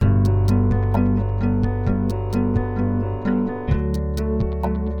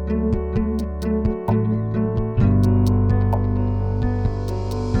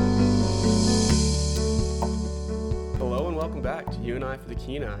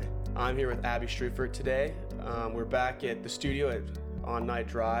I'm here with Abby Streetford today. We're back at the studio on Night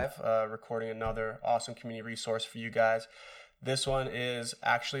Drive, recording another awesome community resource for you guys. This one is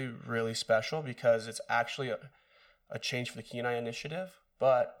actually really special because it's actually a Change for the Kenai initiative.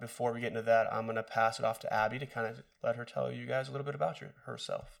 But before we get into that, I'm going to pass it off to Abby to kind of let her tell you guys a little bit about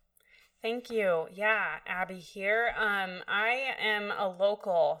herself. Thank you. Yeah, Abby here. I am a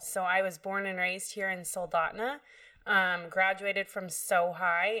local, so I was born and raised here in Soldotna. Graduated from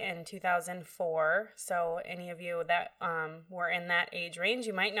SOAR in 2004. So any of you that were in that age range,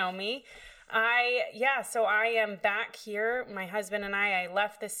 you might know me. So I am back here. My husband and I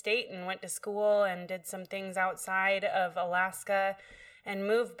left the state and went to school and did some things outside of Alaska and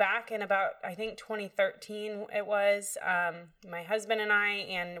moved back in about, I think, 2013 it was. My husband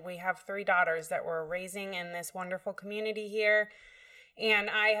and we have 3 daughters that we're raising in this wonderful community here. And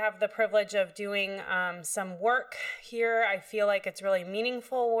I have the privilege of doing some work here. I feel like it's really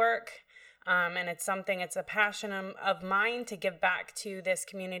meaningful work. And it's a passion of mine to give back to this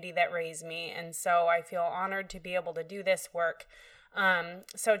community that raised me. And so I feel honored to be able to do this work.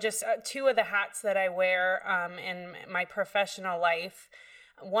 So just 2 of the hats that I wear in my professional life.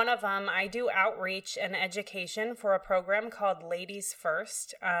 One of them, I do outreach and education for a program called Ladies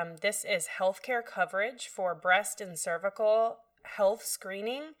First. This is healthcare coverage for breast and cervical health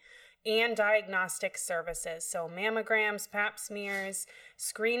screening and diagnostic services. So mammograms, pap smears,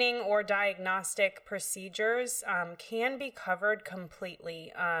 screening or diagnostic procedures can be covered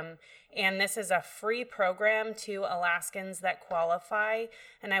completely. And this is a free program to Alaskans that qualify.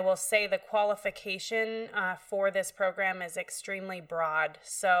 And I will say the qualification for this program is extremely broad.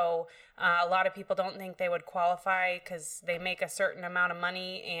 So a lot of people don't think they would qualify because they make a certain amount of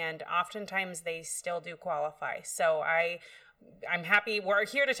money, and oftentimes they still do qualify. So I'm happy. We're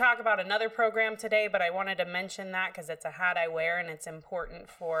here to talk about another program today, but I wanted to mention that because it's a hat I wear and it's important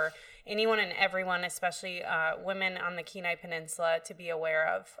for anyone and everyone, especially women on the Kenai Peninsula, to be aware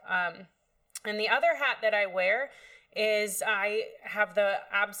of. And the other hat that I wear is I have the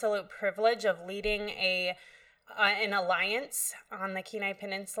absolute privilege of leading an alliance on the Kenai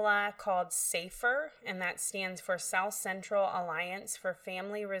Peninsula called SAFER, and that stands for South Central Alliance for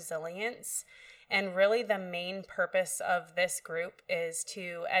Family Resilience. And really the main purpose of this group is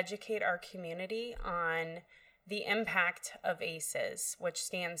to educate our community on the impact of ACEs, which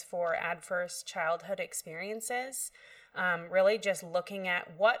stands for Adverse Childhood Experiences. Really just looking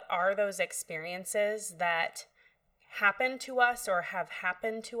at what are those experiences that happen to us or have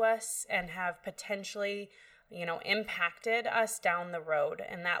happened to us and have potentially, impacted us down the road.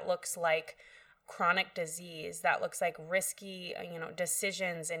 And that looks like chronic disease, that looks like risky,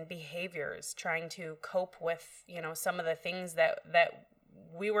 decisions and behaviors, trying to cope with, some of the things that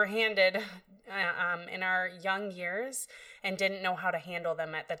we were handed in our young years and didn't know how to handle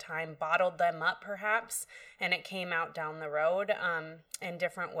them at the time, bottled them up perhaps, and it came out down the road in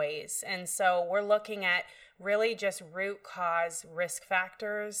different ways. And so we're looking at really just root cause risk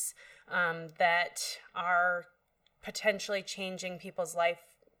factors that are potentially changing people's life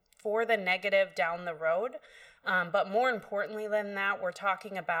for the negative down the road. But more importantly than that, we're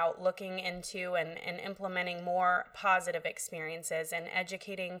talking about looking into and implementing more positive experiences and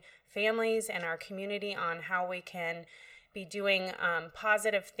educating families and our community on how we can be doing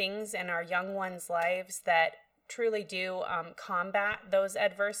positive things in our young ones' lives that truly do combat those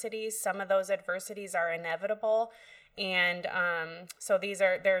adversities. Some of those adversities are inevitable. And so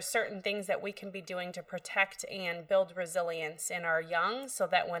there are certain things that we can be doing to protect and build resilience in our young so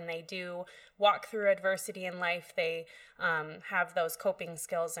that when they do walk through adversity in life, they have those coping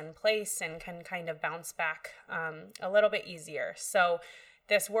skills in place and can kind of bounce back a little bit easier. So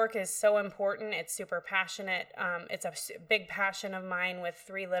this work is so important. It's super passionate. It's a big passion of mine with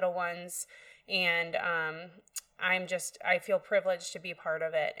 3 little ones. And I feel privileged to be part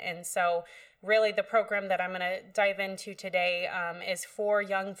of it. And so really the program that I'm going to dive into today is for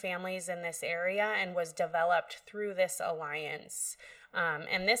young families in this area and was developed through this alliance.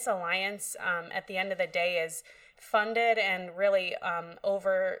 And this alliance, at the end of the day, is funded and really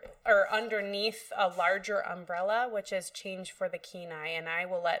underneath a larger umbrella, which is Change for the Kenai. And I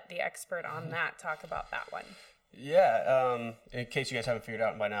will let the expert on that talk about that one. Yeah, in case you guys haven't figured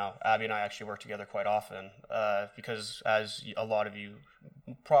out by now, Abby and I actually work together quite often because, as a lot of you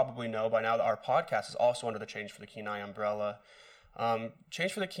probably know by now, our podcast is also under the Change for the Kenai umbrella.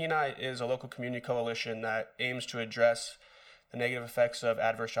 Change for the Kenai is a local community coalition that aims to address the negative effects of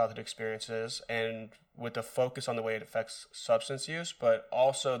adverse childhood experiences, and with the focus on the way it affects substance use, but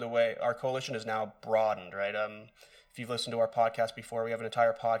also the way our coalition is now broadened, right? If you've listened to our podcast before, we have an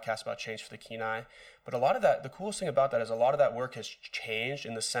entire podcast about change for the Kenai. But a lot of that, the coolest thing about that is a lot of that work has changed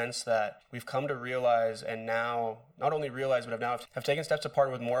in the sense that we've come to realize, and now not only realize, but have taken steps to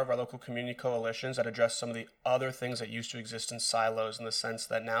partner with more of our local community coalitions that address some of the other things that used to exist in silos, in the sense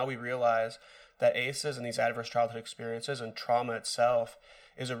that now we realize that ACEs and these adverse childhood experiences and trauma itself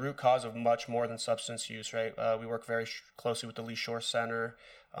is a root cause of much more than substance use, right? We work very closely with the Lee Shore Center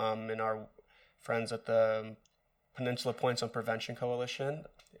and our friends at the Peninsula Points on Prevention Coalition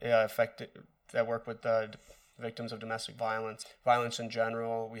that work with victims of domestic violence in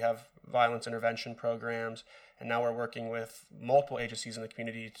general. We have violence intervention programs, and now we're working with multiple agencies in the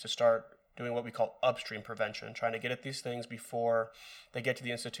community to start doing what we call upstream prevention, trying to get at these things before they get to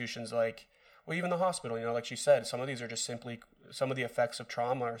the institutions like, well, even the hospital. Like she said, some of these are just simply, some of the effects of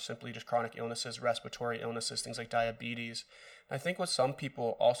trauma are simply just chronic illnesses, respiratory illnesses, things like diabetes. I think with some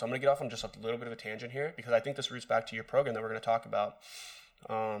people also, I'm going to get off on just a little bit of a tangent here because I think this roots back to your program that we're going to talk about,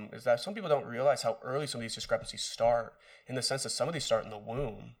 is that some people don't realize how early some of these discrepancies start, in the sense that some of these start in the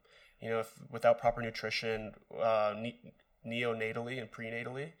womb, without proper nutrition, neonatally and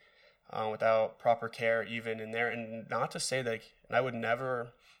prenatally, without proper care even in there. And not to say that, and I would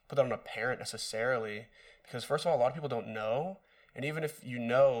never put that on a parent necessarily, because first of all, a lot of people don't know. And even if you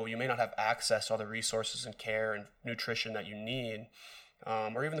know, you may not have access to all the resources and care and nutrition that you need,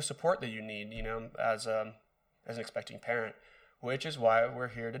 or even the support that you need, as an expecting parent, which is why we're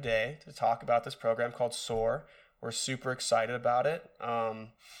here today to talk about this program called SOAR. We're super excited about it. I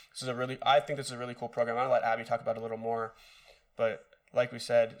think this is a really cool program. I'm going to let Abby talk about it a little more, but like we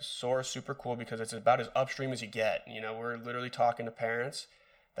said, SOAR is super cool because it's about as upstream as you get. We're literally talking to parents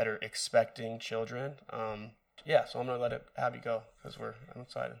that are expecting children. So I'm going to let Abby go because I'm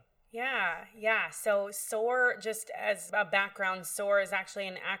excited. Yeah. So SOAR, just as a background, SOAR is actually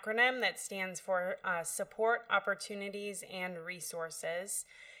an acronym that stands for Support, Opportunities, and Resources.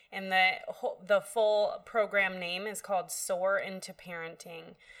 And the full program name is called SOAR into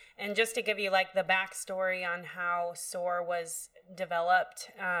Parenting. And just to give you the backstory on how SOAR was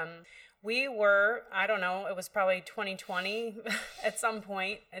developed, we were, I don't know, it was probably 2020 at some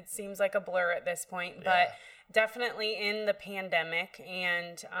point. It seems like a blur at this point, but definitely in the pandemic.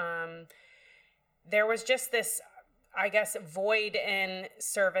 And there was just this, I guess, void in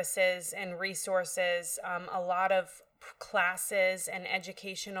services and resources. A lot of classes and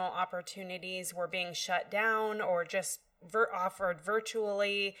educational opportunities were being shut down or just offered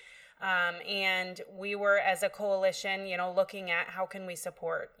virtually. And we were, as a coalition, looking at how can we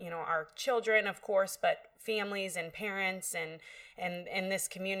support, our children, of course, but families and parents and in this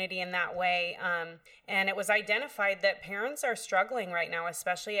community in that way. And it was identified that parents are struggling right now,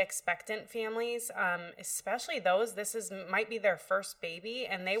 especially expectant families, especially those, might be their first baby.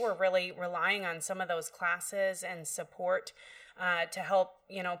 And they were really relying on some of those classes and support to help,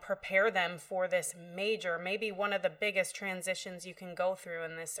 prepare them for this major, maybe one of the biggest transitions you can go through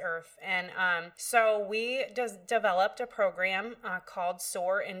in this earth. And so we just developed a program called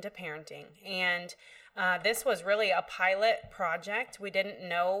SOAR into Parenting. And this was really a pilot project. We didn't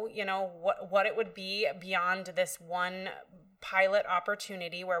know, what it would be beyond this one pilot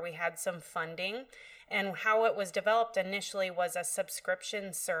opportunity where we had some funding. And how it was developed initially was a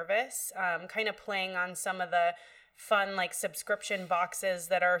subscription service, kind of playing on some of the fun subscription boxes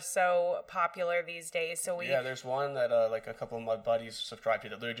that are so popular these days. So there's one that a couple of my buddies subscribe to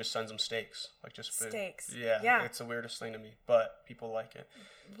that literally just sends them steaks, just food. Steaks. Yeah, it's the weirdest thing to me, but people like it.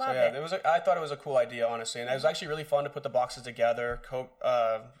 Love it. I thought it was a cool idea, honestly, and it was actually really fun to put the boxes together.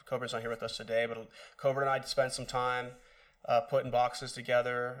 Cobra's not here with us today, but Cobra and I spent some time putting boxes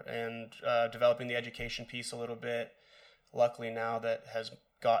together and developing the education piece a little bit. Luckily, now that has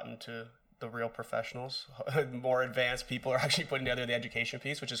gotten to the real professionals, more advanced people are actually putting together the education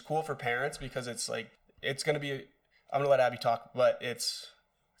piece, which is cool for parents because it's going to be, I'm going to let Abby talk, but it's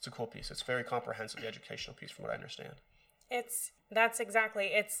a cool piece. It's very comprehensive, the educational piece, from what I understand. It's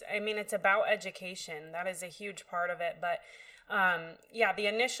about education. That is a huge part of it. But the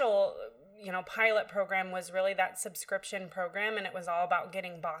initial pilot program was really that subscription program, and it was all about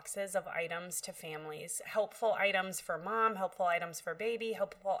getting boxes of items to families. Helpful items for mom, helpful items for baby,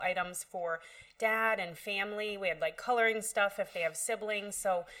 helpful items for dad and family. We had coloring stuff if they have siblings.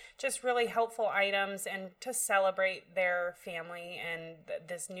 So just really helpful items and to celebrate their family and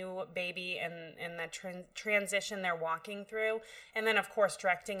this new baby and the transition they're walking through. And then, of course,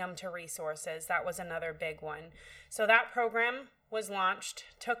 directing them to resources. That was another big one. So that program was launched,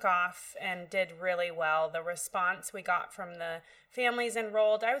 took off, and did really well. The response we got from the families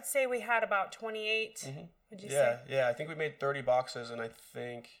enrolled, I would say we had about 28. Mm-hmm. Would you say? Yeah. I think we made 30 boxes, and I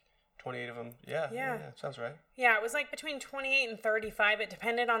think 28 of them. Yeah, sounds right. Yeah, it was like between 28 and 35. It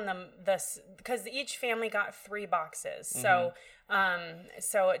depended on because each family got 3 boxes. So,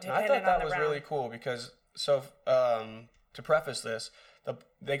 so it depended on the round. I thought that was really cool because, to preface this,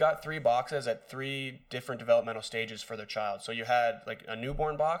 they got 3 boxes at 3 different developmental stages for their child. So you had like a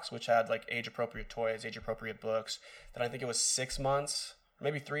newborn box, which had like age-appropriate toys, age-appropriate books. Then I think it was 6 months,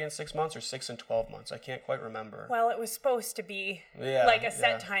 maybe 3 and 6 months, or 6 and 12 months. I can't quite remember. Well, it was supposed to be like a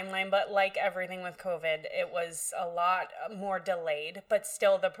set timeline, but like everything with COVID, it was a lot more delayed. But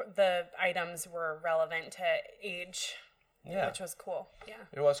still, the items were relevant to age, which was cool. Yeah,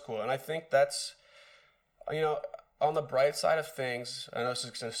 it was cool, and I think that's, on the bright side of things, I know this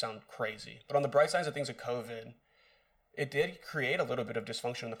is going to sound crazy, but on the bright sides of things of COVID, it did create a little bit of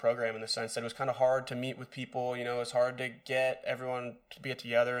dysfunction in the program in the sense that it was kind of hard to meet with people. It was hard to get everyone to be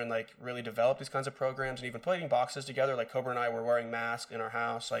together and like really develop these kinds of programs, and even putting boxes together. Like Cobra and I were wearing masks in our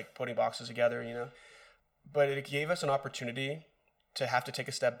house, like putting boxes together, But it gave us an opportunity to have to take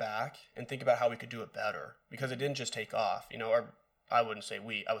a step back and think about how we could do it better, because it didn't just take off, or I wouldn't say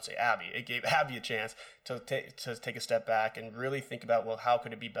I would say Abby. It gave Abby a chance to take a step back and really think about, well, how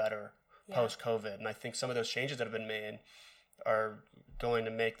could it be better post-COVID? And I think some of those changes that have been made are going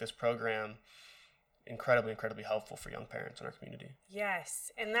to make this program incredibly, incredibly helpful for young parents in our community.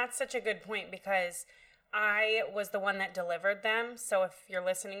 Yes, and that's such a good point, because I was the one that delivered them. So if you're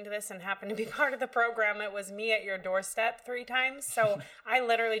listening to this and happen to be part of the program, it was me at your doorstep 3 times. So I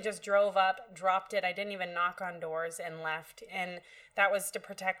literally just drove up, dropped it. I didn't even knock on doors and left. And that was to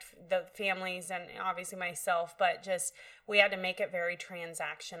protect the families and obviously myself, but just we had to make it very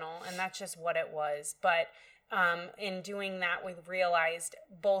transactional, and that's just what it was. But in doing that, we realized,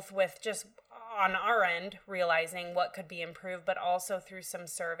 both with just on our end, realizing what could be improved, but also through some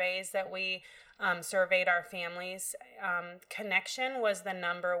surveys that we surveyed our families. Connection was the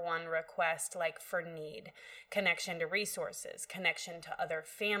number one request, like for need. Connection to resources, connection to other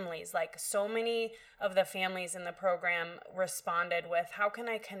families. Like so many of the families in the program responded with, how can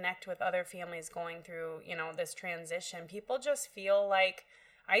I connect with other families going through, this transition? People just feel like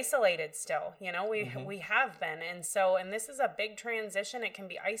isolated still, we have been. And this is a big transition. It can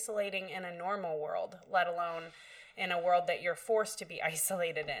be isolating in a normal world, let alone in a world that you're forced to be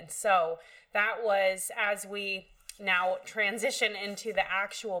isolated in. So that was as we now transition into the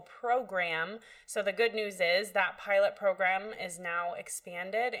actual program. So the good news is that pilot program is now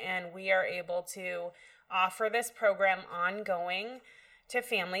expanded, and we are able to offer this program ongoing to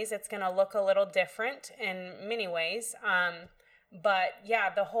families. It's going to look a little different in many ways. But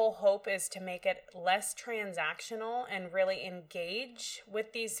yeah, the whole hope is to make it less transactional and really engage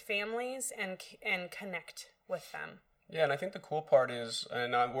with these families and connect with them. Yeah, and I think the cool part is,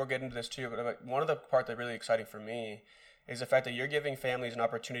 and we'll get into this too, but one of the part that's really exciting for me is the fact that you're giving families an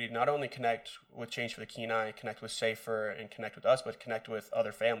opportunity to not only connect with Change for the Kenai, connect with SAFER, and connect with us, but connect with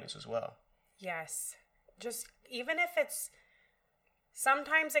other families as well. Yes. Just even if it's,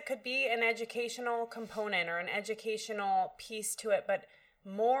 sometimes it could be an educational component or an educational piece to it, but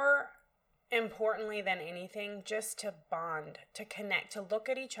more importantly than anything, just to bond, to connect, to look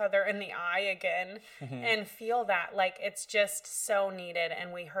at each other in the eye again and feel that like it's just so needed.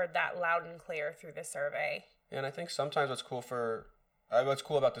 And we heard that loud and clear through the survey. Yeah, and I think sometimes what's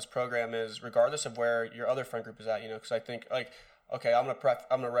cool about this program is, regardless of where your other friend group is at, because I think okay, I'm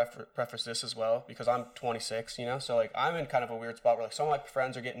gonna preface this as well, because I'm 26, so like I'm in kind of a weird spot where like some of my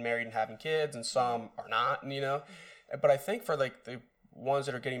friends are getting married and having kids and some are not, but I think for like the ones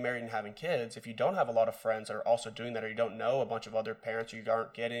that are getting married and having kids, if you don't have a lot of friends that are also doing that, or you don't know a bunch of other parents who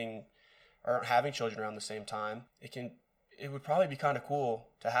aren't having children around the same time, it would probably be kind of cool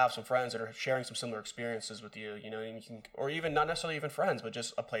to have some friends that are sharing some similar experiences with you, and you can, or even not necessarily even friends, but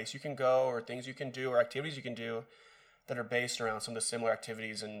just a place you can go, or things you can do, or activities you can do that are based around some of the similar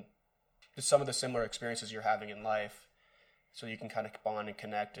activities and some of the similar experiences you're having in life, so you can kind of bond and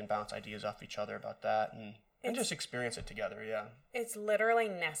connect and bounce ideas off each other about that and just experience it together. Yeah, it's literally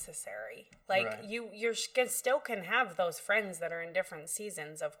necessary. Like right. you still can have those friends that are in different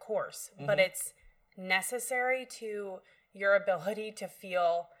seasons, of course, but it's necessary to your ability to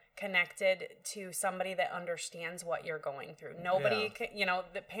feel connected to somebody that understands what you're going through. Nobody can,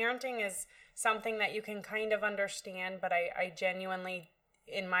 the parenting is something that you can kind of understand, but I genuinely,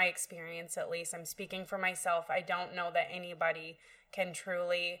 in my experience at least, I'm speaking for myself, I don't know that anybody can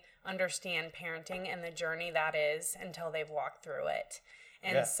truly understand parenting and the journey that is until they've walked through it.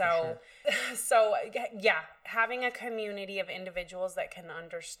 And so having a community of individuals that can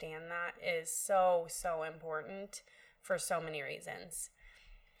understand that is so, so important for so many reasons.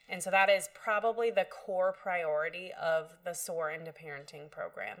 And so that is probably the core priority of the SOAR into Parenting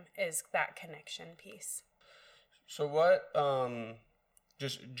program, is that connection piece. So what,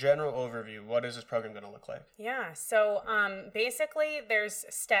 just general overview, what is this program going to look like? Yeah, so basically there's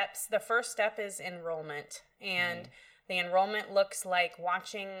steps. The first step is enrollment, and the enrollment looks like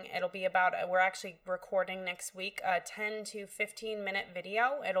it'll be about, we're actually recording next week, a 10 to 15 minute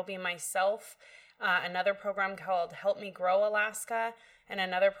video. It'll be myself, another program called Help Me Grow Alaska, and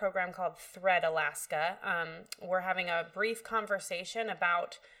another program called Thread Alaska. We're having a brief conversation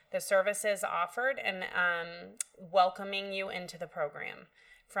about the services offered and welcoming you into the program.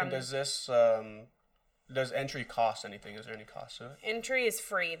 And does entry cost anything? Is there any cost to it? Entry is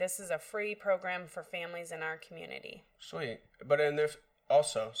free. This is a free program for families in our community. Sweet. But there's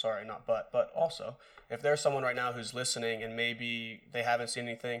also, but also, if there's someone right now who's listening and maybe they haven't seen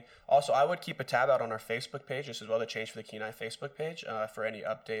anything, also I would keep a tab out on our Facebook page, just as well, the Change for the Kenai Facebook page, for any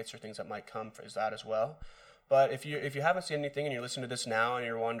updates or things that might come for that as well. But if you haven't seen anything and you're listening to this now and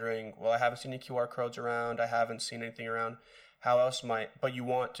you're wondering, well, I haven't seen any QR codes around, I haven't seen anything around, but you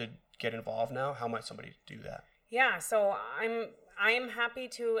want to get involved now, how might somebody do that? Yeah, so I am happy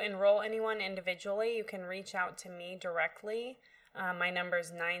to enroll anyone individually. You can reach out to me directly. My number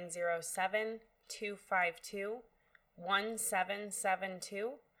is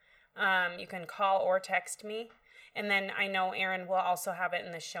 907-252-1772. You can call or text me. And then I know Aaron will also have it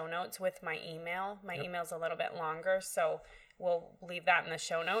in the show notes with my email. My email's a little bit longer, so we'll leave that in the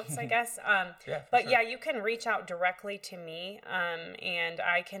show notes, I guess. Yeah, you can reach out directly to me, and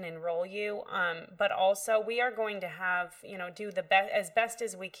I can enroll you. But also, we are going to have, do the best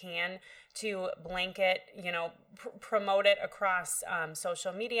as we can to blanket, promote it across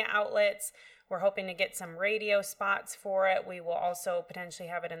social media outlets. We're hoping to get some radio spots for it. We will also potentially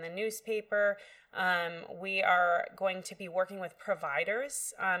have it in the newspaper. We are going to be working with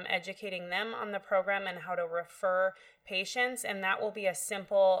providers, educating them on the program and how to refer patients, and that will be a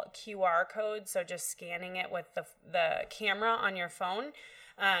simple QR code, so just scanning it with the camera on your phone,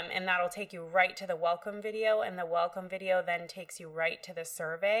 and that'll take you right to the welcome video, and the welcome video then takes you right to the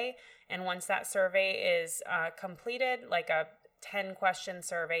survey. And once that survey is completed, like a 10-question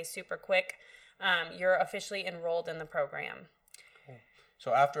survey, super quick, you're officially enrolled in the program.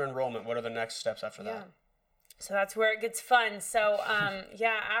 So after enrollment, what are the next steps after that? So that's where it gets fun. So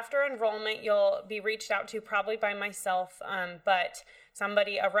after enrollment, you'll be reached out to probably by myself, but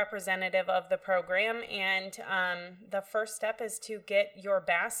a representative of the program. And the first step is to get your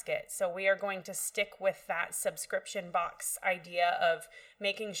basket. So we are going to stick with that subscription box idea of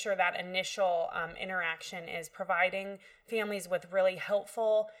making sure that initial interaction is providing families with really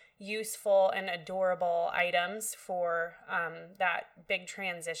helpful, useful, and adorable items for that big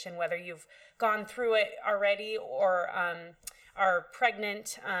transition, whether you've gone through it already or are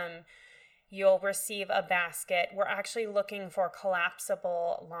pregnant. You'll receive a basket. We're actually looking for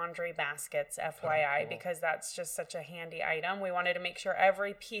collapsible laundry baskets, FYI, because that's just such a handy item. We wanted to make sure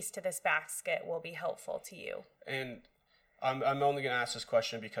every piece to this basket will be helpful to you. And I'm only going to ask this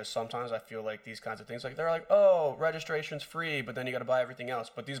question because sometimes I feel like these kinds of things, like they're like, oh, registration's free, but then you got to buy everything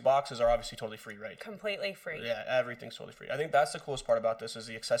else. But these boxes are obviously totally free, right? Completely free. Yeah, everything's totally free. I think that's the coolest part about this is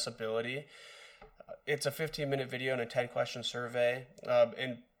the accessibility. It's a 15-minute video and a 10-question survey.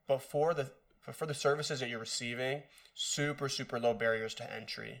 But for the services that you're receiving, super, super low barriers to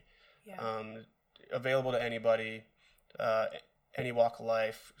entry. Yeah. Available to anybody, any walk of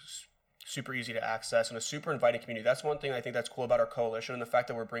life, super easy to access, and a super inviting community. That's one thing I think that's cool about our coalition, and the fact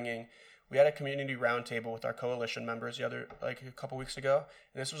that we had a community roundtable with our coalition members a couple weeks ago,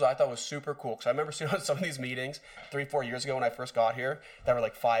 and this I thought was super cool, because I remember seeing on some of these meetings 3-4 years ago when I first got here, that were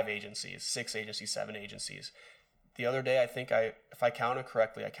like 5 agencies, 6 agencies, 7 agencies. The other day, I think if I counted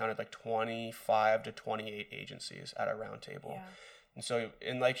correctly, I counted like 25 to 28 agencies at our roundtable. Yeah. And so,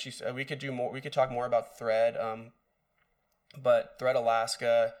 like she said, we could do more. We could talk more about Thread, but Thread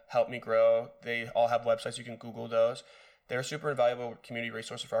Alaska, Help Me Grow, they all have websites. You can Google those. They're super invaluable community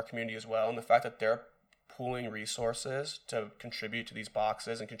resources for our community as well. And the fact that they're pooling resources to contribute to these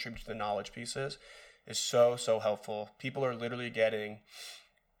boxes and contribute to the knowledge pieces is so, so helpful. People are literally getting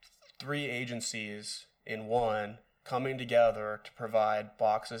 3 agencies in one coming together to provide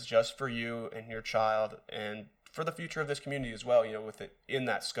boxes just for you and your child and for the future of this community as well, with it in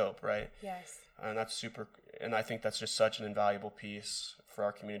that scope, right? Yes. And that's super, and I think that's just such an invaluable piece for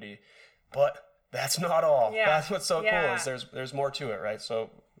our community. But that's not all. Yeah. That's what's so cool is there's more to it, right? So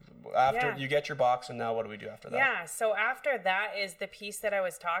after you get your box, and now what do we do after that? Yeah, so after that is the piece that I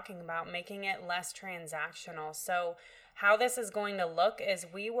was talking about, making it less transactional. So how this is going to look is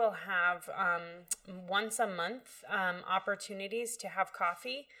we will have once a month opportunities to have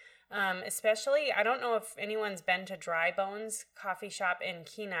coffee. Especially, I don't know if anyone's been to Dry Bones Coffee Shop in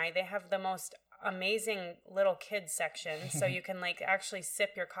Kenai. They have the most amazing little kids section. So you can like actually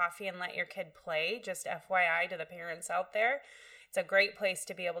sip your coffee and let your kid play. Just FYI to the parents out there. It's a great place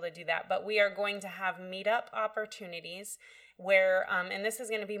to be able to do that. But we are going to have meetup opportunities where, and this is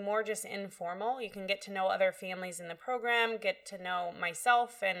going to be more just informal. You can get to know other families in the program, get to know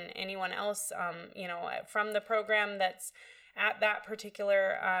myself and anyone else, from the program that's at that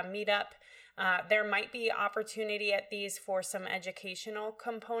particular meetup. There might be opportunity at these for some educational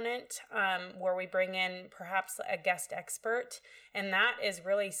component where we bring in perhaps a guest expert. And that is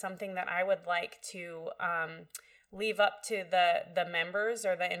really something that I would like to leave up to the members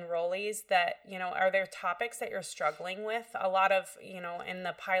or the enrollees that, are there topics that you're struggling with? A lot of, in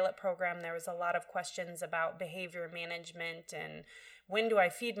the pilot program, there was a lot of questions about behavior management and when do I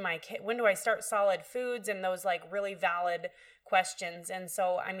feed my kid? When do I start solid foods? And those like really valid questions. And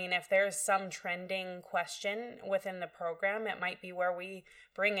so, I mean, if there's some trending question within the program, it might be where we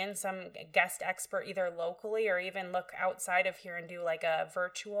bring in some guest expert either locally or even look outside of here and do like a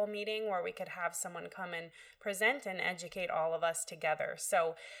virtual meeting where we could have someone come and present and educate all of us together.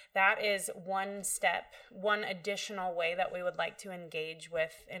 So that is one step, one additional way that we would like to engage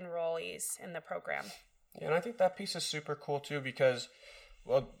with enrollees in the program. Yeah, and I think that piece is super cool too because,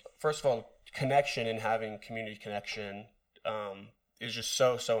 well, first of all, connection and having community connection is just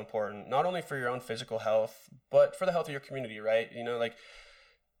so important, not only for your own physical health, but for the health of your community, right? Like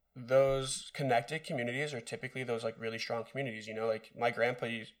those connected communities are typically those like really strong communities, like my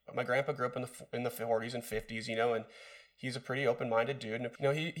grandpa grew up in the 40s and 50s, and he's a pretty open-minded dude.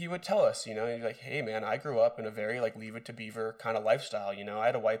 And, he would tell us, he's like, hey man, I grew up in a very like Leave It to Beaver kind of lifestyle. I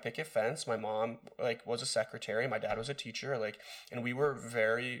had a white picket fence. My mom like was a secretary. My dad was a teacher. And we were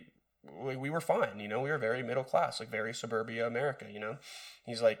we were fine. We were very middle class, like very suburbia America,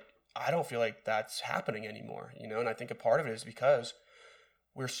 He's like, I don't feel like that's happening anymore, And I think a part of it is because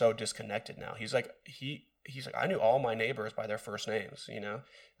we're so disconnected now. He's like, I knew all my neighbors by their first names,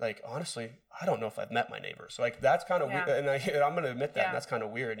 Like, honestly, I don't know if I've met my neighbors. So, like, that's kind of weird. And I'm going to admit that. And that's kind of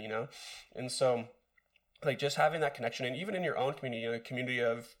weird, And so, like, just having that connection, and even in your own community, a community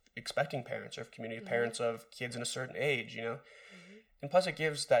of expecting parents or community of parents of kids in a certain age, And plus, it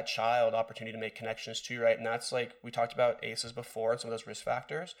gives that child opportunity to make connections too, right? And that's like, we talked about ACEs before and some of those risk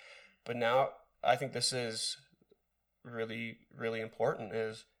factors. But now, I think this is really, really important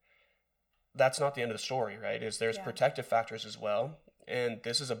is that's not the end of the story, right? There's protective factors as well. And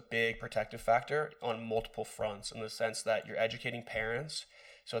this is a big protective factor on multiple fronts in the sense that you're educating parents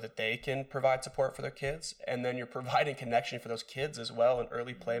so that they can provide support for their kids. And then you're providing connection for those kids as well, and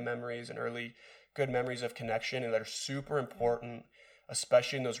early play memories and early good memories of connection, and that are super important,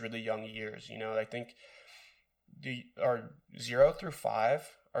 especially in those really young years. I think our 0 through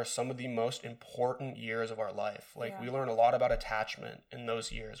 5 are some of the most important years of our life. We learn a lot about attachment in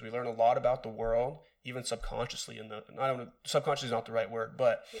those years. We learn a lot about the world, even subconsciously. Subconsciously is not the right word,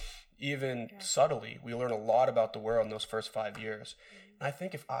 but even subtly, we learn a lot about the world in those first 5 years. And I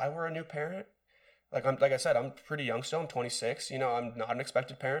think if I were a new parent, like I said, I'm pretty young still. I'm 26. I'm not an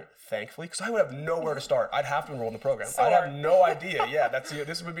expected parent, thankfully, because I would have nowhere to start. I'd have to enroll in the program. SOAR. I'd have no idea. Yeah,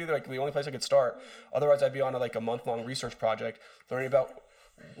 this would be like the only place I could start. Otherwise, I'd be on a month-long research project learning about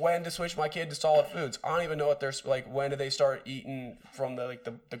when to switch my kid to solid foods. I don't even know what there's like. When do they start eating from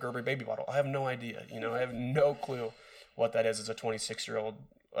the Gerber baby bottle? I have no idea. I have no clue what that is as a 26-year-old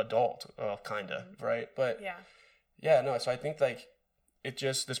adult, kind of, right? But no. So I think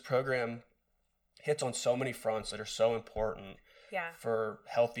this program hits on so many fronts that are so important for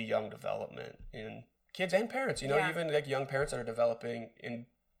healthy young development in kids and parents, even like young parents that are developing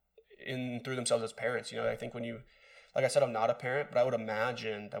in through themselves as parents. I think when you, like I said, I'm not a parent, but I would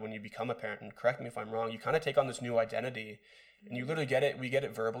imagine that when you become a parent, and correct me if I'm wrong, you kind of take on this new identity and you literally we get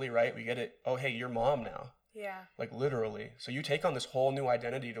it verbally, right? We get it, oh, hey, you're mom now. Yeah. Like literally. So you take on this whole new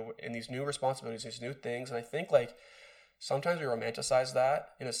identity and these new responsibilities, these new things. And I think sometimes we romanticize that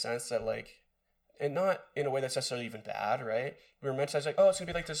in a sense that and not in a way that's necessarily even bad, right? We romanticize oh, it's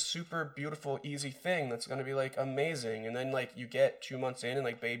gonna be this super beautiful, easy thing that's gonna be amazing, and then you get 2 months in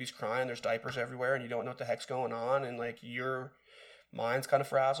and baby's crying, there's diapers everywhere, and you don't know what the heck's going on, and your mind's kind of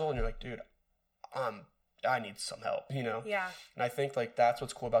frazzled, and you're like, dude, I need some help, Yeah. And I think that's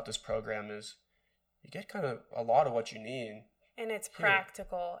what's cool about this program is you get kind of a lot of what you need. And it's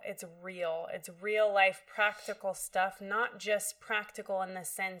practical. It's real life practical stuff, not just practical in the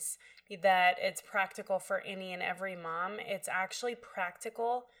sense that it's practical for any and every mom. It's actually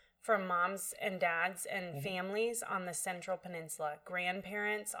practical for moms and dads and families on the Central Peninsula,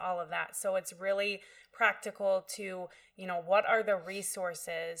 grandparents, all of that. So it's really practical to, what are the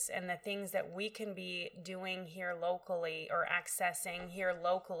resources and the things that we can be doing here locally or accessing here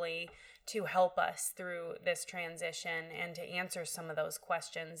locally to help us through this transition and to answer some of those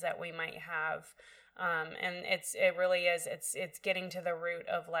questions that we might have. And it really is, it's getting to the root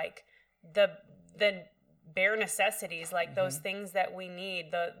of like the bare necessities, like those things that we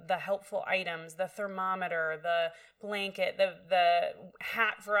need, the helpful items, the thermometer, the blanket, the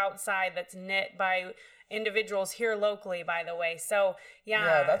hat for outside that's knit by individuals here locally, by the way. So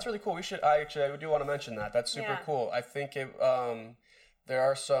yeah, that's really cool. I do want to mention that. That's super cool. I think there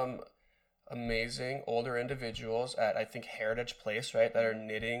are some amazing older individuals at, I think, Heritage Place, right, that are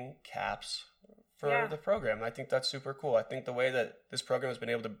knitting caps for the program. I think that's super cool. I think the way that this program has been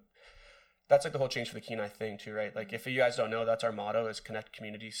able to, that's like the whole Change for the Kenai thing too, right? Like if you guys don't know, that's our motto, is connect,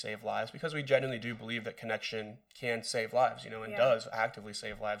 community, save lives, because we genuinely do believe that connection can save lives, and does actively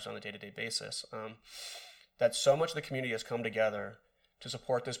save lives on a day-to-day basis. That so much of the community has come together to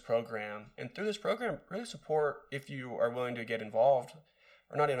support this program, and through this program really support, if you are willing to get involved,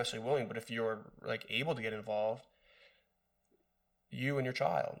 or not even necessarily willing, but if you're like able to get involved, you and your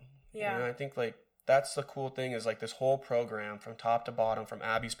child. I think like that's the cool thing, is like this whole program from top to bottom, from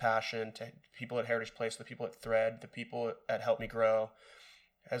Abby's passion to people at Heritage Place, the people at Thread, the people at Help Me Grow,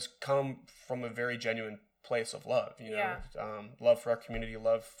 has come from a very genuine place of love, love for our community,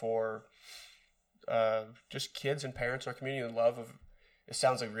 love for just kids and parents in our community, and love of, it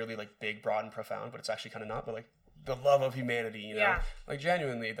sounds like really like big, broad and profound, but it's actually kind of not, but like the love of humanity, like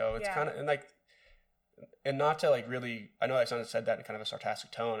genuinely though, it's kind of, and not to like really, I know I said that in kind of a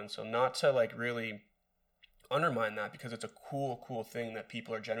sarcastic tone, and so not to like really undermine that, because it's a cool thing that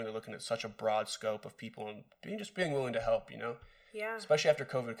people are generally looking at such a broad scope of people and being willing to help, especially after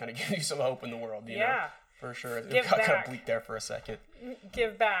COVID kind of gave you some hope in the world, you know, for sure. It got kind of bleak there for a second.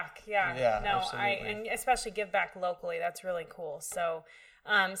 Give back, absolutely. And especially give back locally. That's really cool. So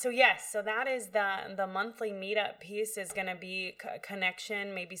so that is the monthly meetup piece, is going to be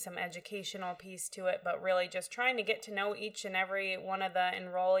connection, maybe some educational piece to it, but really just trying to get to know each and every one of the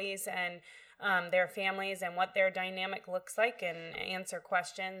enrollees and their families and what their dynamic looks like, and answer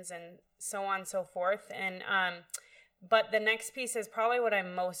questions and so on and so forth. And but the next piece is probably what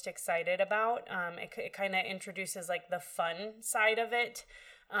I'm most excited about. It kind of introduces like the fun side of it.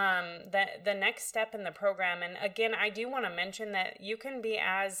 The next step in the program. And again, I do want to mention that you can be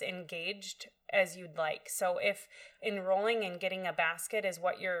as engaged as you'd like. So if enrolling and getting a basket is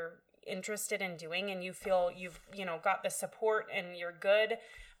what you're interested in doing, and you feel you've, got the support and you're good,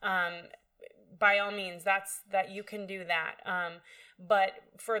 by all means, that you can do that. But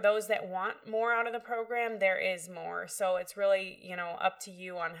for those that want more out of the program, there is more. So it's really, up to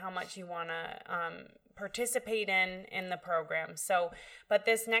you on how much you want to, participate in the program. So, but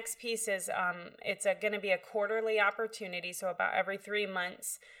this next piece is, it's going to be a quarterly opportunity. So about every 3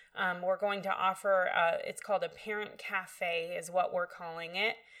 months, we're going to offer, it's called a parent cafe is what we're calling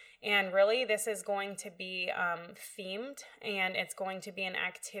it. And really this is going to be, themed, and it's going to be an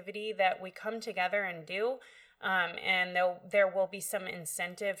activity that we come together and do. And there will be some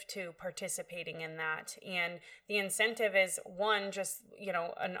incentive to participating in that. And the incentive is, one, just,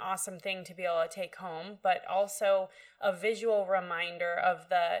 an awesome thing to be able to take home, but also a visual reminder of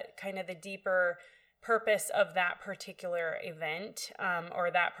the kind of the deeper purpose of that particular event, or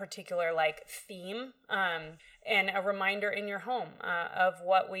that particular like theme, and a reminder in your home of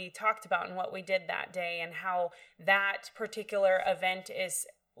what we talked about and what we did that day, and how that particular event is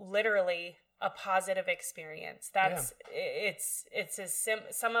literally a positive experience. It's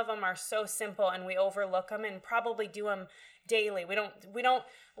some of them are so simple, and we overlook them and probably do them daily. We don't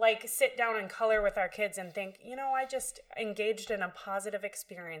like sit down and color with our kids and think, I just engaged in a positive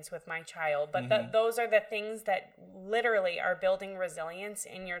experience with my child. But those are the things that literally are building resilience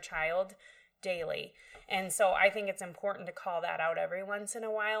in your child daily. And so I think it's important to call that out every once in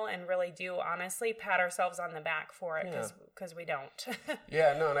a while, and really do honestly pat ourselves on the back for it, because we don't.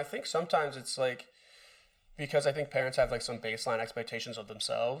 And I think sometimes it's like, because I think parents have like some baseline expectations of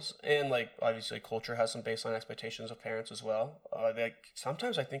themselves, and like obviously culture has some baseline expectations of parents as well. Like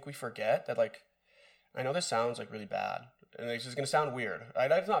sometimes I think we forget that, like, I know this sounds like really bad, and this is going to sound weird.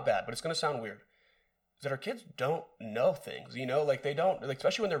 It's not bad, but it's going to sound weird. That our kids don't know things, like they don't, like,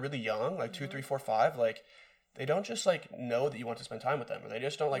 especially when they're really young, like 2, 3, 4, 5, like they don't just like know that you want to spend time with them, or they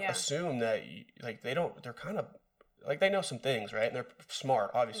just don't like assume that they're kind of like, they know some things, right? And they're smart,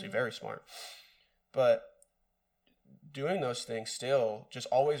 obviously very smart, but doing those things still just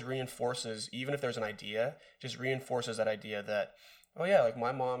always reinforces, even if there's an idea, just reinforces that idea that oh yeah, like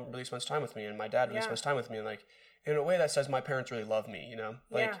my mom really spends time with me and my dad really spends time with me, and like in a way that says my parents really love me, you know?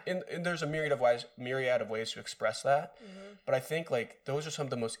 Like and there's a myriad of ways to express that. But I think like those are some of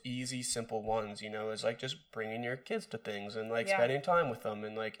the most easy, simple ones, you know, is like just bringing your kids to things and like spending time with them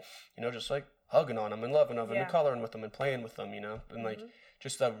and like, you know, just like hugging on them and loving them and coloring with them and playing with them, you know? And like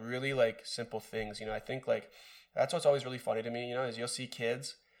just the really like simple things, you know. I think like that's what's always really funny to me, you know, is you'll see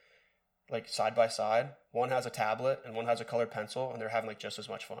kids like side by side. One has a tablet and one has a colored pencil, and they're having like just as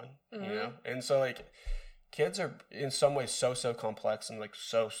much fun, you know? And so like kids are in some ways so complex and like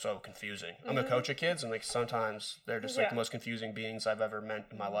so confusing. I'm a coach of kids, and like sometimes they're just like the most confusing beings I've ever met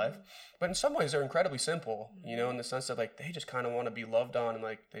in my life. But in some ways they're incredibly simple, you know, in the sense that like they just kind of want to be loved on, and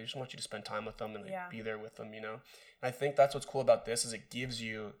like they just want you to spend time with them and like be there with them, you know. And I think that's what's cool about this, is it gives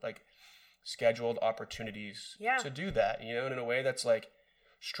you like scheduled opportunities to do that, you know, and in a way that's like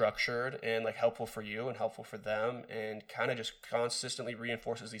structured and like helpful for you and helpful for them, and kind of just consistently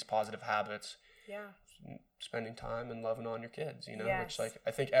reinforces these positive habits. Spending time and loving on your kids, you know, which like I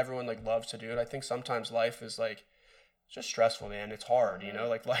think everyone like loves to do it. I think sometimes life is like it's just stressful, man. It's hard, you know,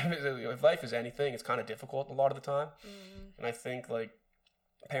 like if life is anything, it's kind of difficult a lot of the time. And I think like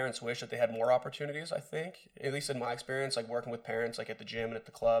parents wish that they had more opportunities. I think, at least in my experience, like working with parents like at the gym and at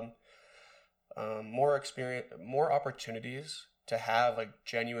the club, more opportunities to have like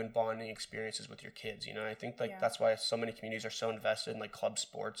genuine bonding experiences with your kids, you know. I think like that's why so many communities are so invested in like club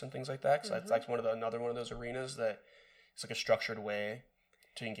sports and things like that, because that's like another one of those arenas that it's like a structured way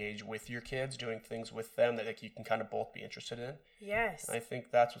to engage with your kids, doing things with them that like you can kind of both be interested in. And I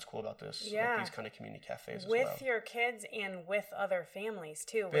think that's what's cool about this, like these kind of community cafes with as well. your kids and with other families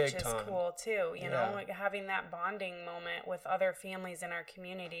too, Big which is time. cool too, you know, like having that bonding moment with other families in our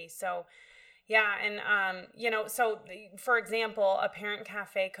community. So and you know, so for example, a parent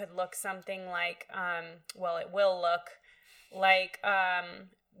cafe could look something like, well, it will look like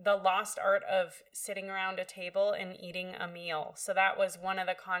the lost art of sitting around a table and eating a meal. So that was one of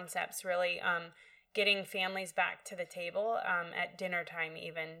the concepts, really, getting families back to the table at dinner time,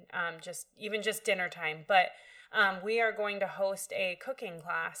 even just dinner time. But we are going to host a cooking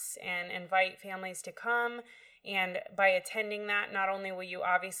class and invite families to come. And by attending that, not only will you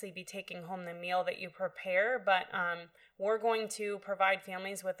obviously be taking home the meal that you prepare, but we're going to provide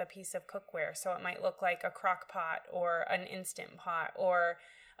families with a piece of cookware. So it might look like a crock pot or an Instant Pot or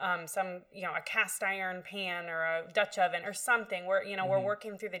some, you know, a cast iron pan or a Dutch oven or something. We're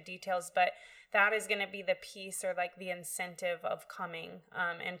working through the details, but that is going to be the piece or like the incentive of coming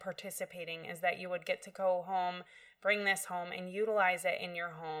and participating, is that you would get to go home, bring this home and utilize it in your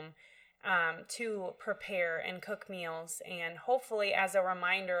home. To prepare and cook meals, and hopefully as a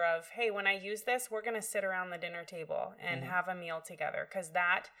reminder of, hey, when I use this, we're going to sit around the dinner table and have a meal together, because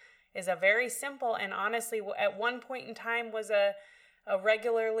that is a very simple and honestly at one point in time was a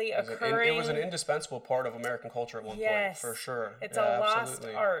regularly occurring. It was an indispensable part of American culture at one point, for sure. It's a lost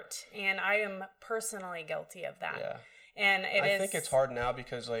art, and I am personally guilty of that. And I think it's hard now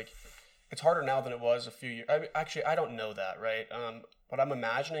because like it's harder now than it was a few years. Actually, I don't know that, right? But I'm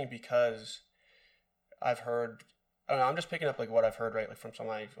imagining, because I've heard, I don't know, I'm just picking up like what I've heard, right? Like from some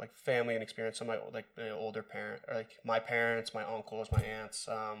of my like family and experience, some of my like older parents, or like my parents, my uncles, my aunts,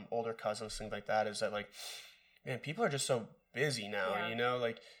 older cousins, things like that, is that like, man, people are just so busy now, you know,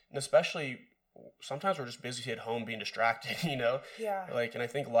 like, and especially sometimes we're just busy at home being distracted, you know? Like, and I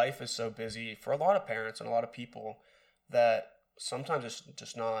think life is so busy for a lot of parents and a lot of people that sometimes it's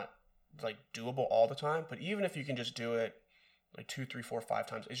just not like doable all the time. But even if you can just do it like 2, 3, 4, 5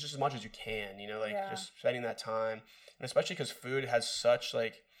 times, it's just as much as you can, you know, like just spending that time. And especially because food has such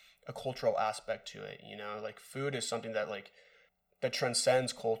like a cultural aspect to it, you know, like food is something that like that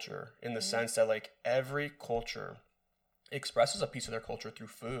transcends culture in the sense that like every culture expresses a piece of their culture through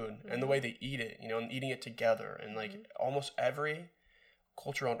food and the way they eat it, you know, and eating it together. And like almost every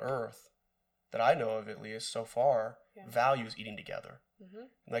culture on earth that I know of, at least so far, values eating together.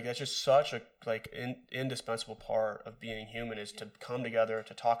 Like that's just such a like indispensable part of being human, is to come together,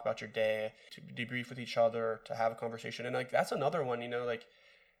 to talk about your day, to debrief with each other, to have a conversation. And like that's another one, you know, like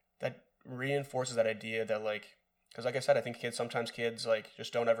that reinforces that idea that like, because like I said, I think sometimes kids like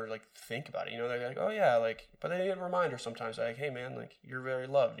just don't ever like think about it, you know. They're like, oh yeah, like, but they need a reminder sometimes, like, hey man, like you're very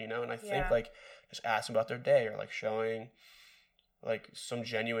loved, you know. And I think like just asking about their day, or like showing like some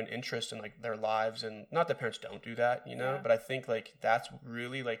genuine interest in like their lives. And not that parents don't do that, you know, but I think like that's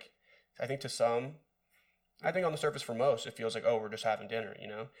really like, I think on the surface for most it feels like, oh, we're just having dinner, you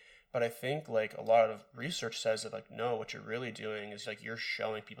know. But I think like a lot of research says that like, no, what you're really doing is like you're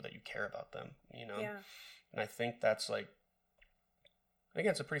showing people that you care about them, you know. And I think that's like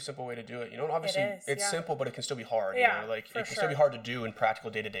again, it's a pretty simple way to do it. You know, and obviously it's simple, but it can still be hard. Yeah, you know, like it can sure. still be hard to do in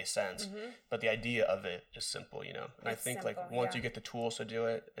practical day-to-day sense. But the idea of it is simple, you know. And I think simple, like once you get the tools to do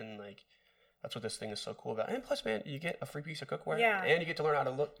it, and like that's what this thing is so cool about. And plus, man, you get a free piece of cookware. Yeah. And you get to learn how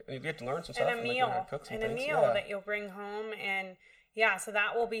to look, and you get to learn some stuff. And a meal. That you'll bring home. And yeah, so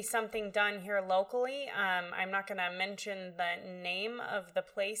that will be something done here locally. I'm not going to mention the name of the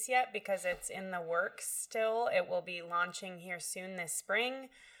place yet because it's in the works still. It will be launching here soon this spring.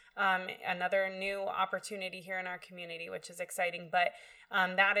 Another new opportunity here in our community, which is exciting. But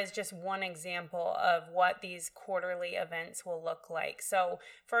that is just one example of what these quarterly events will look like. So,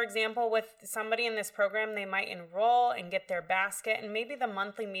 for example, with somebody in this program, they might enroll and get their basket, and maybe the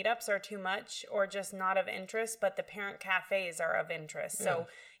monthly meetups are too much or just not of interest, but the parent cafes are of interest. Yeah. So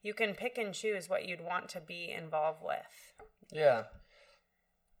you can pick and choose what you'd want to be involved with. Yeah.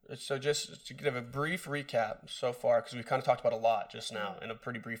 So just to give a brief recap so far, because we've kind of talked about a lot just now in a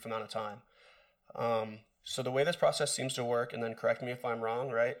pretty brief amount of time. So the way this process seems to work, and then correct me if I'm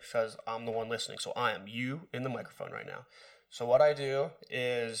wrong, right? Because I'm the one listening. So I am you in the microphone right now. So what I do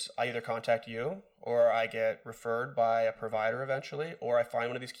is I either contact you or I get referred by a provider eventually, or I find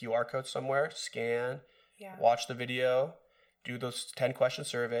one of these QR codes somewhere, scan, watch the video, do those 10-question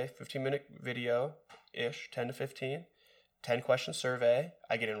survey, 15-minute video-ish, 10 to 15. 10-question survey.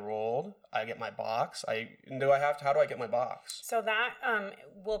 I get enrolled. I get my box. How do I get my box? So that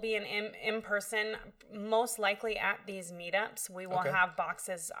will be an in-person, most likely at these meetups. We will have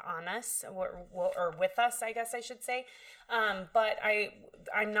boxes on us or with us, I guess I should say. But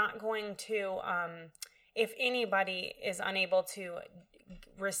I'm not going to, if anybody is unable to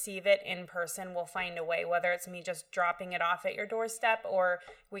receive it in person, we'll find a way, whether it's me just dropping it off at your doorstep, or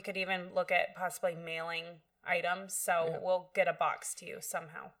we could even look at possibly mailing items. So we'll get a box to you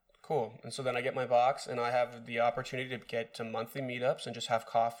somehow. Cool. And so then I get my box and I have the opportunity to get to monthly meetups and just have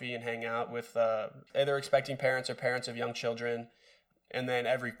coffee and hang out with either expecting parents or parents of young children. And then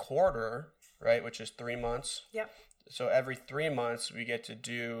every quarter, right, which is 3 months. Yep. So every 3 months we get to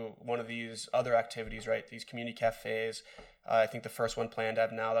do one of these other activities, right? These community cafes. I think the first one planned to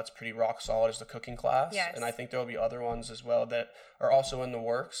have now that's pretty rock solid is the cooking class. Yes. And I think there will be other ones as well that are also in the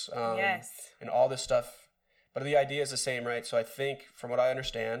works. Yes. And all this stuff. But the idea is the same, right? So I think from what I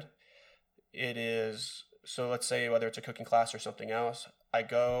understand, it is, so let's say whether it's a cooking class or something else, I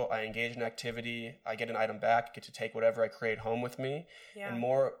go, I engage in activity, I get an item back, get to take whatever I create home with me. Yeah. And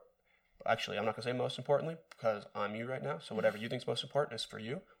more, actually, I'm not going to say most importantly because I'm you right now. So whatever you think is most important is for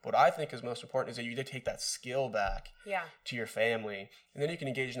you. What I think is most important is that you get to take that skill back to your family. And then you can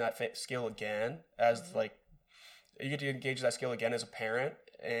engage in that skill again as you get to engage in that skill again as a parent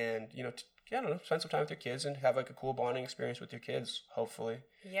and, you know, I don't know, spend some time with your kids and have like a cool bonding experience with your kids, hopefully.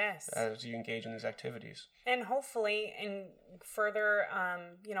 Yes. As you engage in these activities. And hopefully, and further,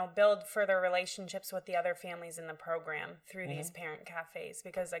 build further relationships with the other families in the program through these parent cafes.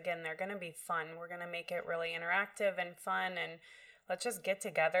 Because again, they're going to be fun. We're going to make it really interactive and fun. And let's just get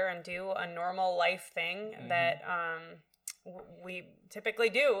together and do a normal life thing that we typically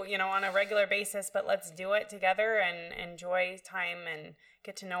do, you know, on a regular basis. But let's do it together and enjoy time and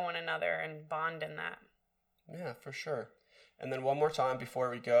get to know one another and bond in that. Yeah, for sure. And then one more time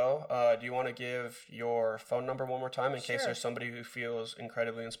before we go, do you want to give your phone number one more time in case there's somebody who feels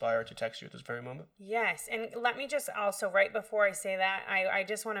incredibly inspired to text you at this very moment? Yes. And let me just also, right before I say that, I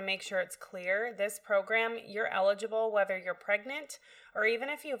just want to make sure it's clear. This program, you're eligible whether you're pregnant or even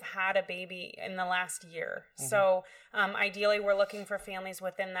if you've had a baby in the last year. So ideally, we're looking for families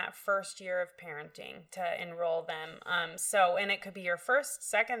within that first year of parenting to enroll them. And it could be your first,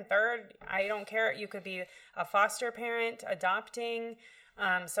 second, third, I don't care. You could be a foster parent, adopting.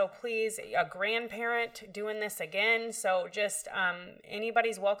 So please, a grandparent doing this again. So just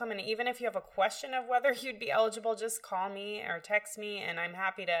anybody's welcome. And even if you have a question of whether you'd be eligible, just call me or text me and I'm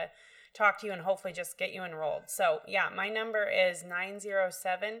happy to talk to you and hopefully just get you enrolled. So yeah, my number is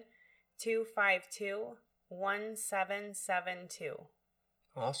 907-252-1772.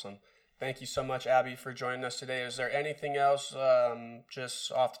 Awesome. Thank you so much, Abby, for joining us today. Is there anything else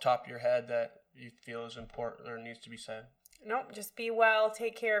just off the top of your head that you feel is important or needs to be said? Nope, just be well.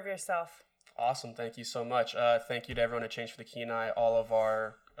 Take care of yourself. Awesome. Thank you so much. Thank you to everyone at Change for the Kenai, all of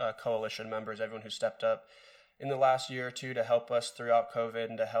our coalition members, everyone who stepped up in the last year or two to help us throughout COVID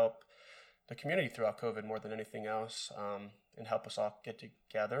and to help the community throughout COVID more than anything else, and help us all get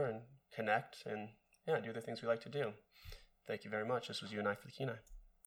together and connect and do the things we like to do. Thank you very much. This was You and I for the Kenai.